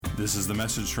This is the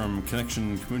message from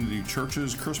Connection Community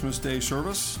Church's Christmas Day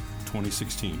service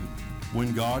 2016.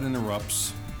 When God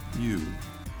interrupts you.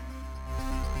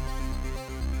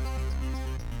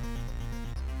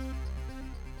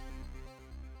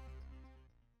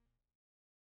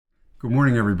 Good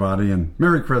morning, everybody, and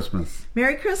Merry Christmas.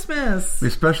 Merry Christmas. We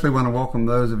especially want to welcome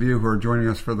those of you who are joining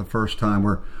us for the first time.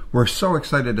 We're so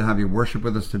excited to have you worship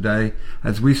with us today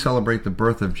as we celebrate the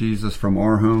birth of Jesus from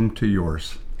our home to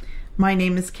yours. My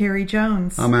name is Carrie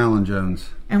Jones. I'm Alan Jones.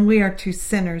 And we are two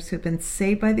sinners who've been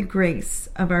saved by the grace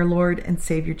of our Lord and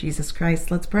Savior Jesus Christ.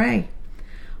 Let's pray.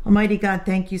 Almighty God,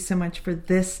 thank you so much for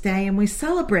this day, and we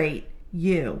celebrate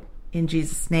you in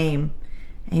Jesus' name.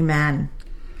 Amen.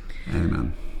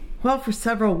 Amen. Well, for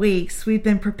several weeks, we've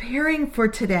been preparing for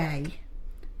today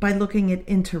by looking at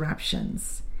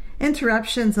interruptions.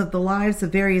 Interruptions of the lives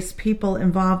of various people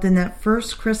involved in that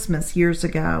first Christmas years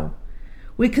ago.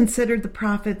 We considered the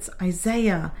prophets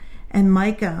Isaiah and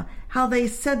Micah, how they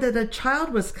said that a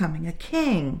child was coming, a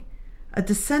king, a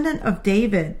descendant of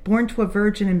David, born to a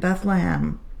virgin in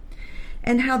Bethlehem,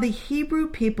 and how the Hebrew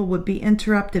people would be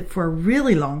interrupted for a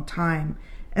really long time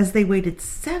as they waited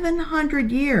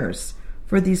 700 years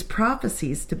for these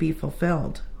prophecies to be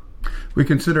fulfilled. We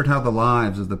considered how the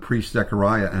lives of the priest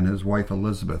Zechariah and his wife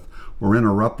Elizabeth were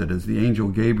interrupted as the angel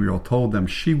Gabriel told them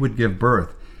she would give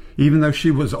birth, even though she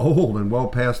was old and well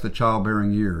past the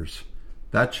childbearing years.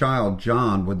 That child,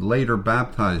 John, would later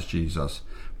baptize Jesus,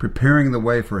 preparing the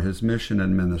way for his mission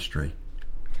and ministry.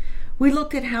 We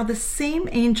looked at how the same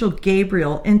angel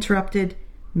Gabriel interrupted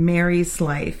Mary's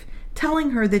life,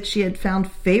 telling her that she had found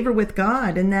favor with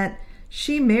God and that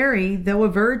she, Mary, though a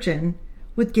virgin,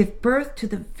 would give birth to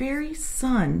the very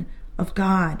Son of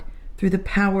God through the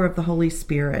power of the Holy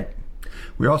Spirit.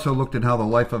 We also looked at how the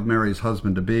life of Mary's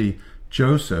husband-to-be,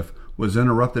 Joseph, was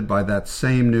interrupted by that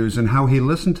same news and how he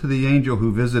listened to the angel who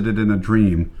visited in a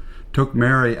dream, took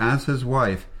Mary as his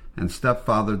wife, and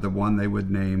stepfathered the one they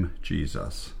would name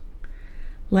Jesus.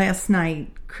 Last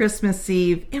night, Christmas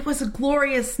Eve, it was a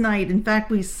glorious night. In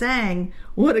fact, we sang,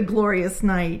 "What a glorious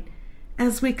night,"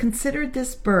 as we considered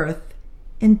this birth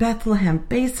in Bethlehem,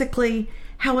 basically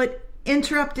how it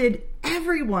interrupted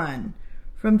everyone,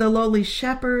 from the lowly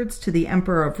shepherds to the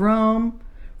emperor of Rome,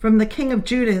 from the king of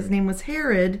Judah, his name was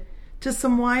Herod, to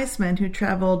some wise men who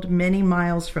traveled many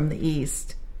miles from the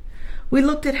east. We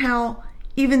looked at how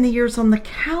even the years on the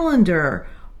calendar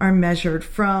are measured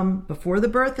from before the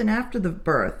birth and after the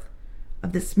birth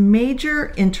of this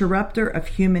major interrupter of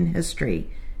human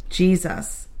history,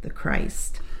 Jesus the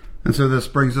Christ. And so this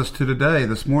brings us to today,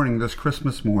 this morning, this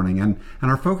Christmas morning. And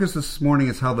our focus this morning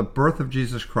is how the birth of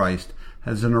Jesus Christ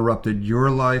has interrupted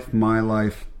your life, my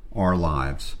life, our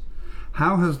lives.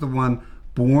 How has the one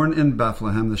born in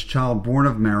Bethlehem, this child born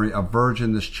of Mary, a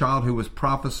virgin, this child who was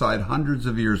prophesied hundreds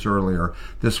of years earlier,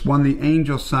 this one the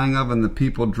angel sang of and the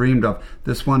people dreamed of,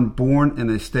 this one born in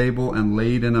a stable and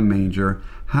laid in a manger,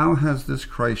 how has this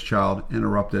Christ child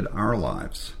interrupted our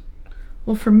lives?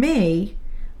 Well, for me,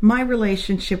 my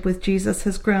relationship with Jesus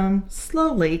has grown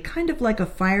slowly, kind of like a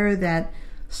fire that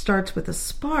starts with a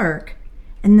spark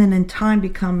and then in time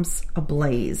becomes a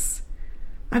blaze.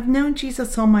 I've known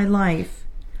Jesus all my life.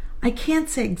 I can't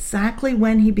say exactly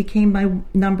when he became my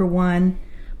number one,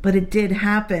 but it did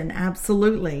happen,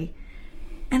 absolutely.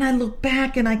 And I look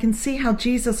back and I can see how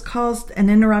Jesus caused an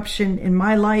interruption in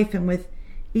my life, and with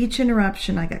each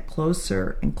interruption I got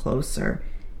closer and closer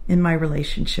in my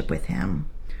relationship with him.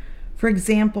 For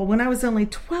example, when I was only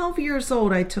 12 years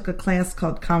old, I took a class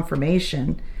called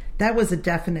Confirmation. That was a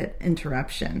definite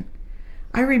interruption.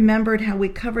 I remembered how we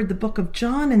covered the book of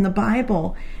John in the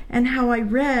Bible and how I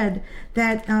read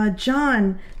that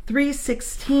John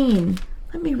 3:16.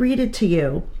 Let me read it to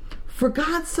you. "For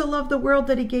God so loved the world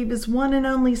that he gave his one and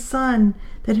only Son,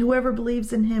 that whoever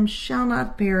believes in him shall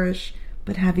not perish,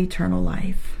 but have eternal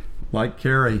life." Like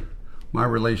Carrie, my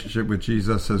relationship with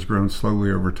Jesus has grown slowly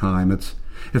over time.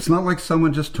 It's not like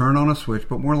someone just turned on a switch,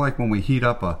 but more like when we heat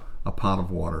up a pot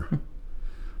of water.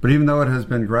 But even though it has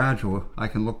been gradual, I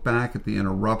can look back at the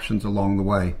interruptions along the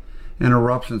way,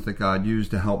 interruptions that God used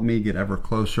to help me get ever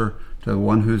closer to the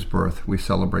one whose birth we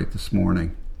celebrate this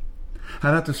morning.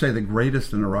 I'd have to say the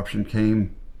greatest interruption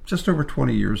came just over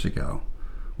 20 years ago,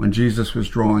 when Jesus was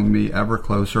drawing me ever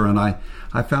closer, and I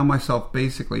found myself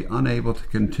basically unable to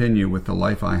continue with the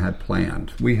life we had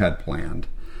planned.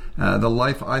 The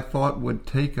life I thought would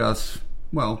take us,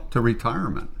 well, to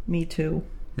retirement. Me too.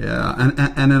 Yeah,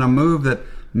 and in a move that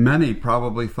many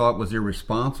probably thought was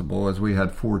irresponsible, as we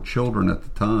had 4 children at the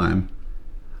time,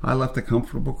 I left a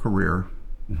comfortable career,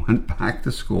 went back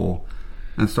to school,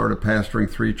 and started pastoring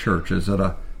 3 churches at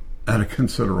a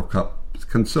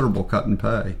considerable cut in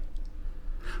pay.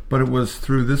 But it was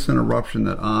through this interruption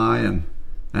that I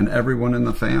and everyone in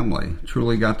the family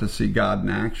truly got to see God in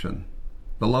action.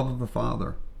 The love of the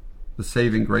Father, the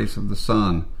saving grace of the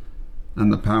Son,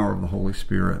 and the power of the Holy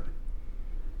Spirit.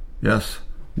 Yes,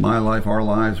 my life, our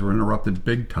lives were interrupted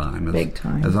big time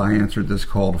as I answered this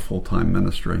call to full-time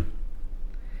ministry.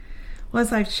 Well,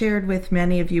 as I've shared with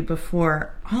many of you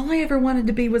before, all I ever wanted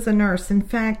to be was a nurse. In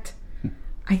fact,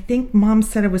 I think Mom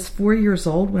said I was 4 years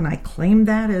old when I claimed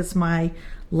that as my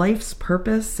life's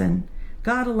purpose, and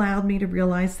God allowed me to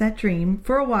realize that dream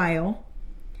for a while.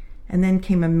 And then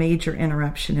came a major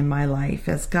interruption in my life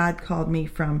as God called me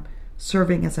from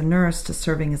serving as a nurse to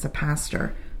serving as a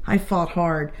pastor. I fought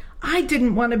hard. I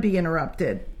didn't want to be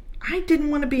interrupted. I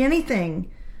didn't want to be anything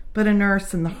but a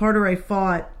nurse, and the harder I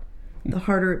fought, the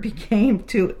harder it became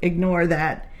to ignore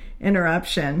that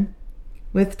interruption.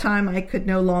 With time, I could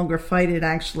no longer fight it,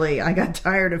 actually. I got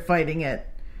tired of fighting it.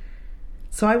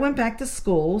 So I went back to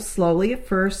school, slowly at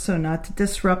first, so not to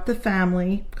disrupt the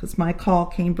family, because my call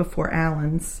came before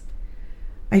Alan's.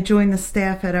 I joined the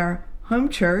staff at our home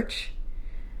church,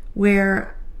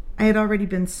 where I had already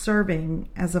been serving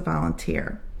as a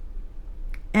volunteer.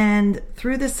 And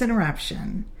through this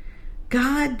interruption,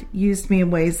 God used me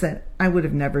in ways that I would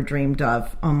have never dreamed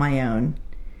of on my own.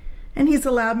 And He's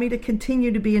allowed me to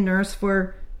continue to be a nurse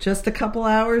for just a couple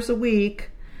hours a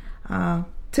week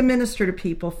to minister to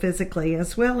people physically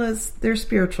as well as their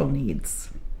spiritual needs.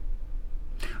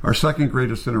 Our second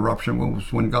greatest interruption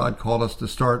was when God called us to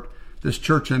start this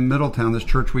church in Middletown, this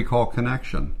church we call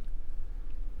Connection.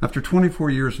 After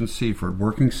 24 years in Seaford,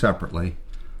 working separately,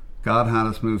 God had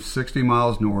us move 60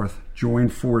 miles north, join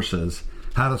forces,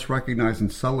 had us recognize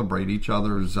and celebrate each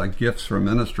other's gifts for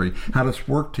ministry, had us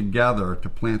work together to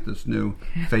plant this new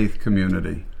faith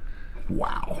community.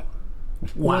 Wow.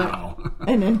 Wow. What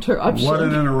an interruption. What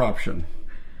an interruption.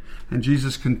 And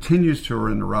Jesus continues to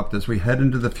interrupt as we head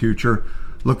into the future,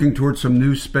 looking towards some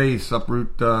new space up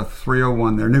Route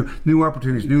 301 there. New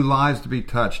opportunities, new lives to be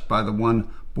touched by the one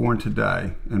born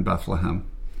today in Bethlehem.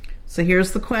 So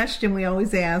here's the question we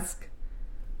always ask.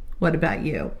 What about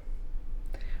you?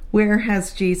 Where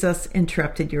has Jesus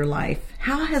interrupted your life?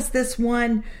 How has this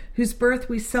one whose birth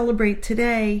we celebrate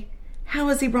today, how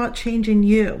has He brought change in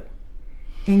you,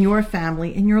 in your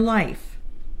family, in your life?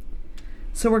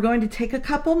 So we're going to take a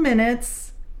couple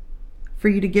minutes for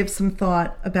you to give some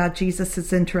thought about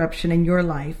Jesus' interruption in your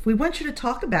life. We want you to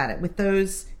talk about it with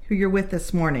those who you're with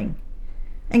this morning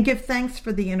and give thanks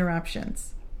for the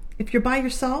interruptions. If you're by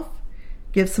yourself,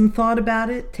 give some thought about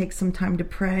it, take some time to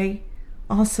pray,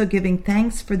 also giving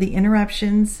thanks for the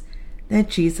interruptions that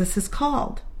Jesus has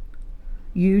called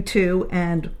you to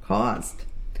and caused.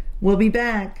 We'll be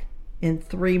back in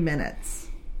 3 minutes.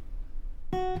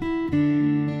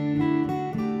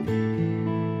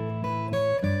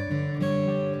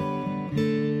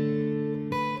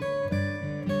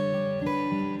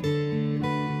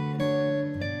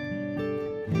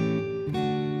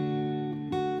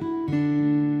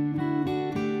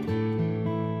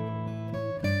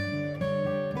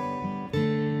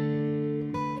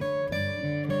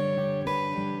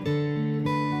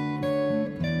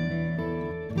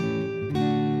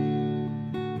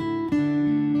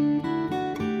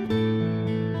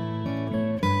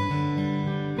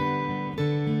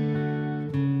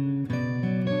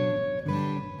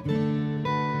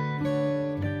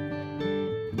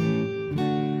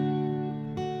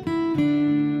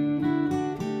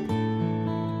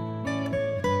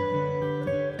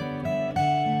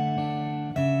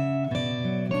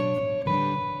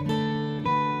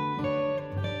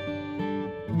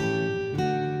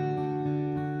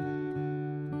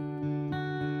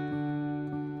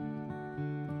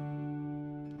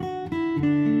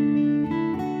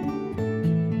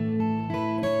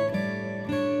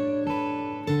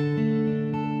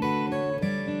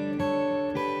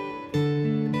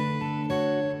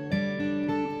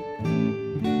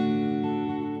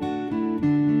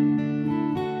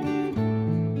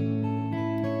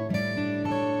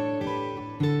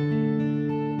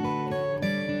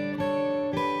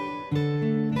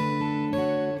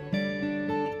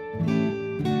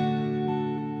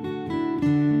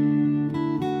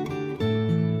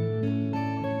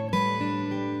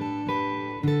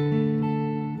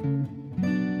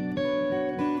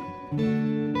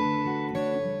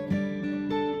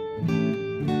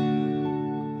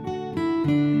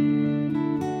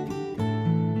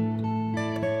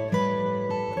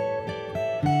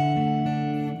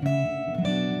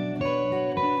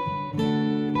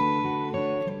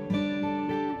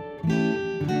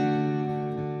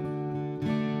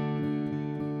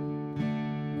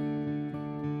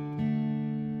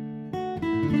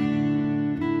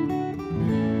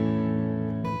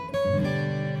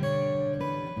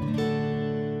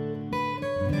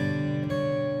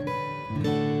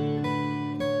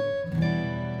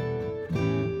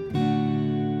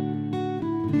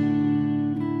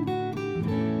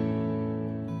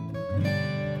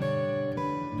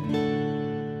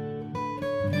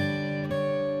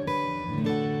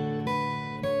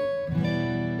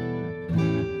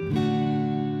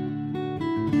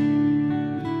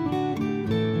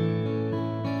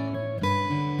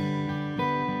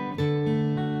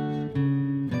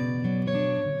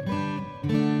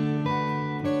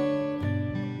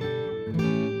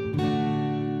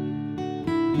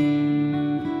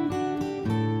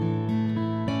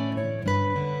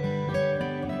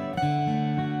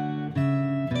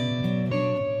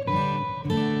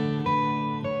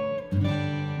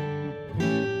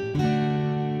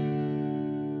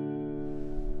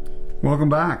 Welcome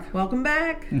back. Welcome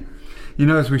back. You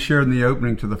know, as we shared in the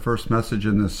opening to the first message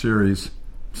in this series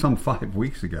some 5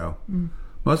 weeks ago,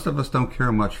 most of us don't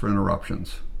care much for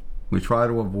interruptions. We try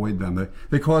to avoid them.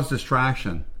 They cause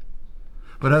distraction.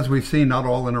 But as we've seen, not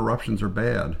all interruptions are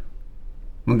bad.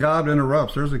 When God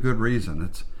interrupts, there's a good reason.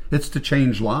 It's to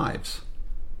change lives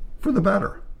for the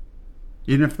better,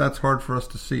 even if that's hard for us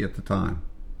to see at the time.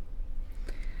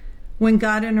 When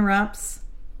God interrupts,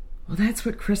 well, that's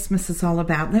what Christmas is all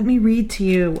about. Let me read to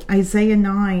you Isaiah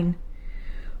 9.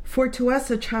 For to us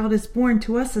a child is born,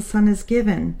 to us a son is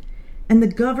given, and the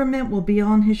government will be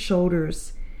on his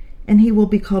shoulders, and he will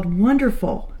be called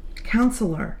Wonderful,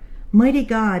 Counselor, Mighty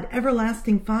God,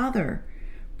 Everlasting Father,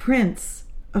 Prince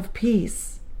of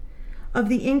Peace. Of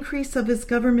the increase of his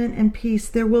government and peace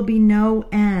there will be no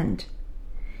end.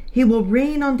 He will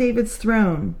reign on David's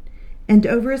throne and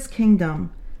over his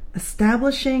kingdom,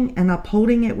 establishing and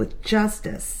upholding it with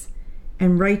justice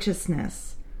and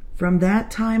righteousness from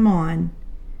that time on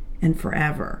and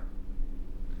forever.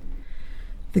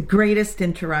 The greatest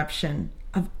interruption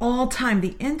of all time,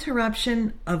 the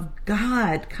interruption of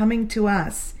God coming to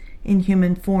us in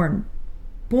human form,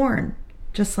 born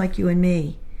just like you and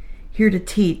me, here to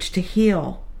teach, to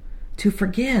heal, to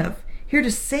forgive, here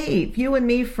to save you and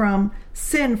me from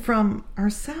sin, from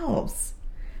ourselves.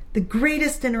 The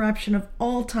greatest interruption of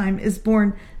all time is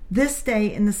born this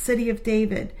day in the city of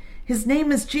David. His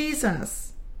name is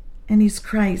Jesus, and he's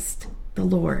Christ the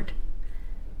Lord.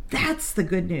 That's the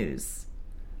good news.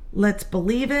 Let's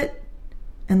believe it,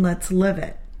 and let's live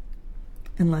it,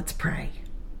 and let's pray.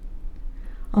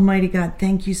 Almighty God,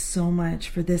 thank you so much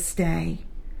for this day,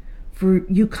 for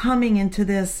you coming into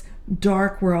this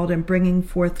dark world and bringing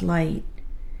forth light,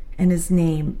 and his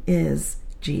name is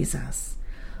Jesus.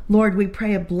 Lord, we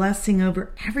pray a blessing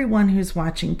over everyone who's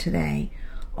watching today,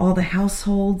 all the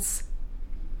households.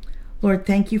 Lord,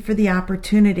 thank you for the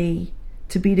opportunity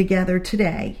to be together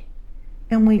today,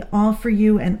 and we offer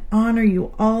you and honor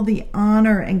you all the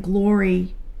honor and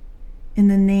glory in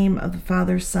the name of the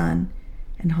Father, Son,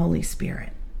 and Holy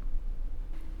Spirit.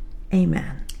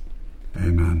 Amen.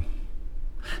 Amen.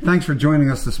 Thanks for joining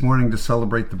us this morning to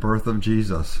celebrate the birth of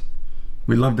Jesus.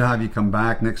 We'd love to have you come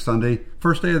back next Sunday,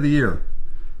 first day of the year,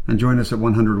 and join us at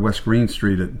 100 West Green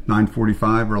Street at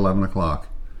 9:45 or 11 o'clock.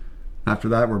 After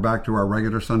that, we're back to our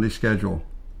regular Sunday schedule,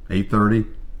 8:30,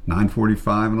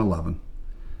 9:45, and 11.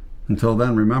 Until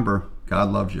then, remember,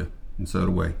 God loves you, and so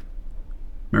do we.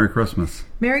 Merry Christmas.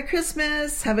 Merry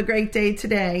Christmas. Have a great day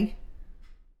today.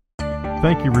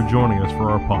 Thank you for joining us for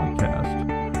our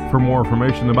podcast. For more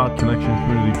information about Connection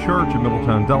Community Church in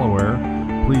Middletown, Delaware,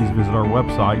 please visit our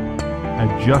website at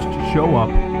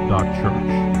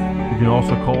justshowup.church. You can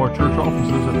also call our church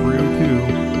offices at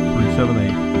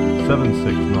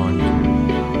 302-378-7692.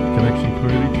 Connection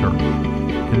Community Church,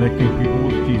 connecting people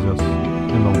with Jesus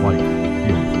in the life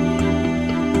field.